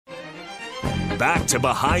back to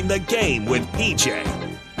Behind the Game with PJ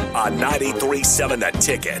on 93.7 The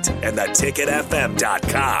Ticket and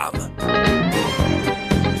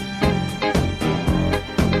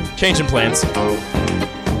theticketfm.com. Changing plans.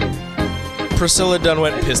 Priscilla done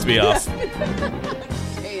went and pissed me off.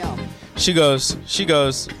 She goes,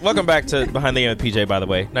 welcome back to Behind the Game with PJ, by the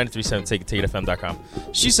way, 93.7 ticketfm.com.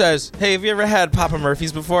 She says, hey, have you ever had Papa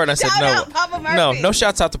Murphy's before? And I said, no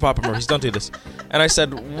shouts out to Papa Murphy's, don't do this. And I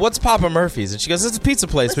said, what's Papa Murphy's? And she goes, it's a pizza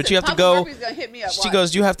place, but you have to go. She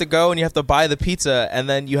goes, you have to go and you have to buy the pizza and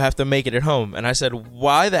then you have to make it at home. And I said,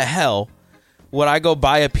 why the hell would I go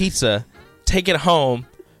buy a pizza, take it home,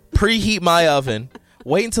 preheat my oven,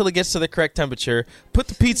 wait until it gets to the correct temperature, put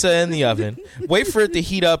the pizza in the oven, wait for it to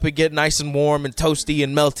heat up and get nice and warm and toasty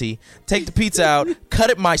and melty, take the pizza out, cut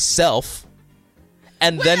it myself,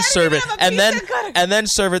 and then serve it, and then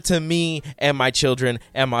serve it to me and my children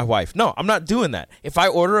and my wife. No, I'm not doing that. If I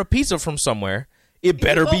order a pizza from somewhere, it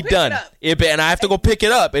better be done. And I have to go pick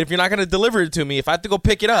it up. If you're not going to deliver it to me, if I have to go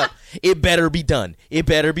pick it up, it better be done. It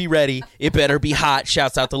better be ready. It better be hot.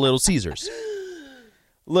 Shouts out to Little Caesars.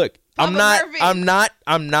 Look, I'm not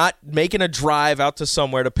making a drive out to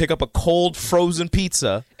somewhere to pick up a cold frozen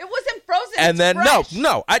pizza. It wasn't frozen. And then fresh.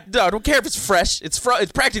 no, I don't care if it's fresh. It's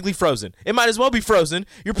practically frozen. It might as well be frozen.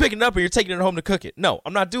 You're picking it up and you're taking it home to cook it. No,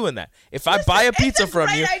 I'm not doing that. If I buy a pizza from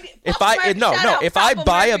you, if I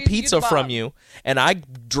buy a pizza from you and I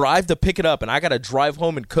drive to pick it up and I got to drive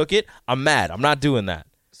home and cook it, I'm mad. I'm not doing that.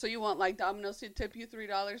 So you want like Domino's to tip you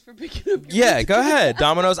 $3 for picking up your Yeah, pizza? go ahead.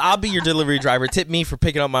 Domino's, I'll be your delivery driver. Tip me for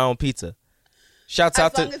picking up my own pizza. As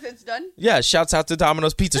long as it's done? Yeah, shouts out to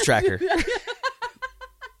Domino's Pizza Tracker.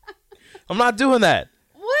 I'm not doing that.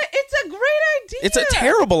 What? It's a great idea. It's a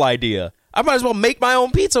terrible idea. I might as well make my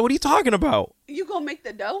own pizza. What are you talking about? You gonna make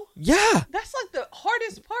the dough? Yeah. That's like the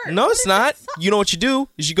hardest part. No, it's not. You know what you do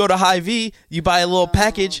is you go to Hy-Vee, you buy a little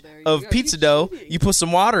package of pizza dough, you put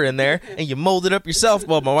some water in there, and you mold it up yourself.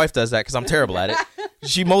 Well, my wife does that because I'm terrible at it.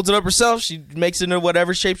 She molds it up herself. She makes it into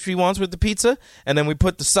whatever shape she wants with the pizza, and then we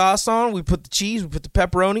put the sauce on, we put the cheese, we put the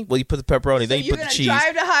pepperoni. Well, you put the pepperoni, then you put the cheese. So you're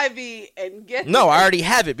going to drive to Hy-Vee and get No, I already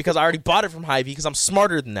have it because I already bought it from Hy-Vee because I'm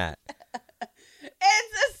smarter than that.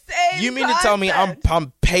 It's the same You mean to tell me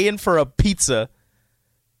I'm paying for a pizza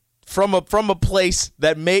from a place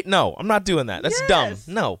that made... No, I'm not doing that. That's dumb.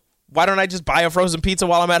 No. Why don't I just buy a frozen pizza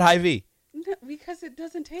while I'm at Hy-Vee? No, because it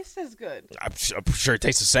doesn't taste as good. I'm sure it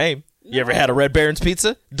tastes the same. No. You ever had a Red Baron's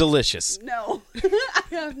pizza? Delicious. No, I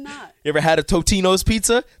have not. You ever had a Totino's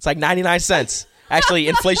pizza? It's like 99 cents. Actually,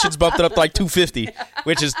 inflation's bumped it up to like $2.50,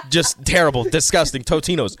 which is just terrible, disgusting.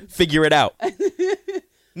 Totino's, figure it out.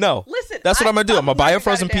 No. Listen, that's what I'm going to do. I'm going to buy a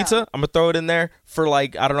frozen pizza. I'm going to throw it in there for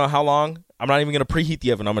like, I don't know how long. I'm not even going to preheat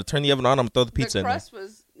the oven. I'm going to turn the oven on. I'm going to throw the pizza in there. The crust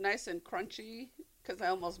was nice and crunchy because I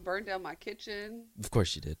almost burned down my kitchen. Of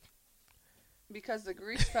course you did. Because the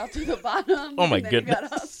grease fell to the bottom. Oh, my and then goodness. It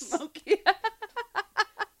got all smoky.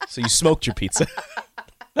 So you smoked your pizza.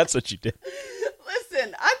 That's what you did.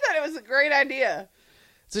 Listen, I thought it was a great idea.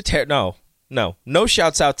 It's a No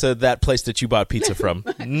shouts out to that place that you bought pizza from.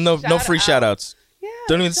 No free shout outs. Yeah,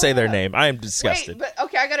 don't even say their name. I am disgusted. Wait, but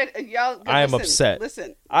okay, I gotta y'all. I am upset.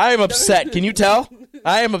 Listen, I am upset. Can you tell?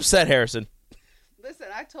 I am upset, Harrison. Listen,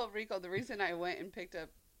 I told Rico the reason I went and picked up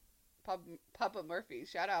Papa Murphy,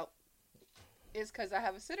 shout out, is because I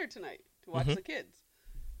have a sitter tonight to watch the kids.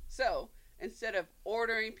 So instead of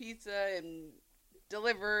ordering pizza and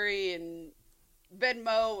delivery and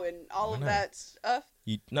Venmo and all of that stuff,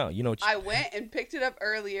 I went and picked it up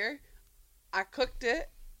earlier. I cooked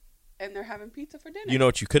it. And they're having pizza for dinner. You know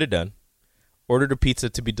what you could have done? Ordered a pizza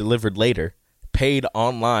to be delivered later, paid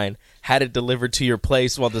online, had it delivered to your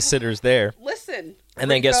place while the sitter's there. Listen. And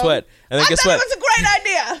then guess what? I thought it was a great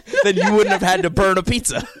idea. Then you wouldn't have had to burn a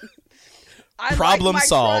pizza. Problem like my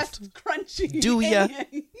solved. Crunchy. Do ya?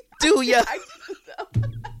 Do ya? I do, though.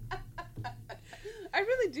 I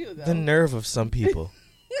really do, though. The nerve of some people.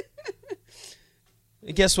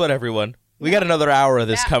 Guess what, everyone? We got another hour of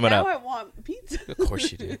this coming up. Now I want pizza. Of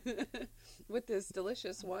course you do. With this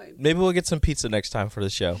delicious wine. Maybe we'll get some pizza next time for the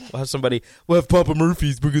show. We'll have Papa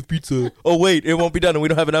Murphy's biggest pizza. Oh, wait, it won't be done and we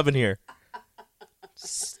don't have an oven here.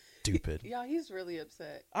 Stupid. Yeah, he's really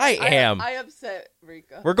upset. I am. I upset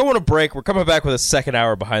Rico. We're going to break. We're coming back with a second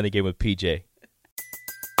hour Behind the Game with PJ.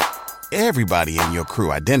 Everybody in your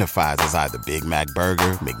crew identifies as either Big Mac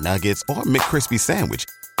Burger, McNuggets, or McCrispy Sandwich.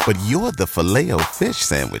 But you're the Filet-O-Fish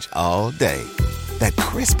Sandwich all day. That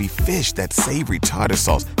crispy fish, that savory tartar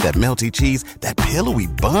sauce, that melty cheese, that pillowy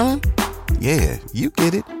bun. Yeah, you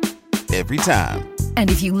get it. Every time. And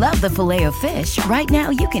if you love the Filet-O-Fish, right now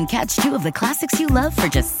you can catch 2 of the classics you love for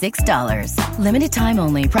just $6. Limited time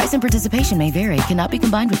only. Price and participation may vary. Cannot be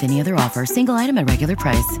combined with any other offer. Single item at regular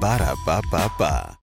price. Ba-da-ba-ba-ba.